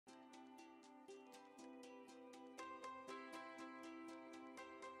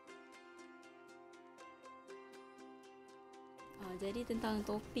Jadi tentang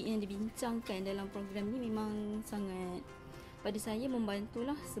topik yang dibincangkan dalam program ni memang sangat pada saya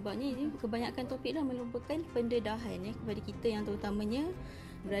membantulah, sebabnya ini kebanyakan topik dah merupakan pendedahan kepada kita yang terutamanya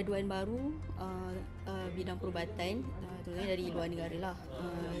graduan baru bidang perubatan, terutama dari luar negara lah.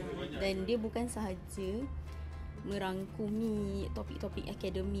 Dan dia bukan sahaja merangkumi topik-topik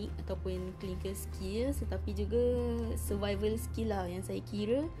akademik ataupun clinical skills, tetapi juga survival skill lah yang saya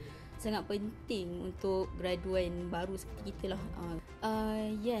kira sangat penting untuk graduan baru seperti kita lah.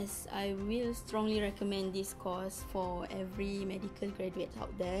 Yes, I will strongly recommend this course for every medical graduate out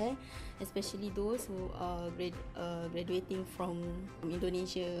there, especially those who are graduating from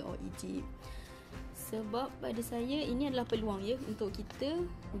Indonesia or Egypt. Sebab pada saya ini adalah peluang untuk kita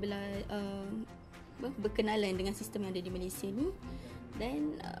berkenalan dengan sistem yang ada di Malaysia ni,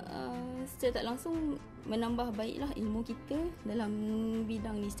 dan secara tak langsung menambah baiklah ilmu kita dalam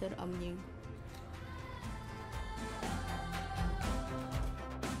bidang ni secara amnya.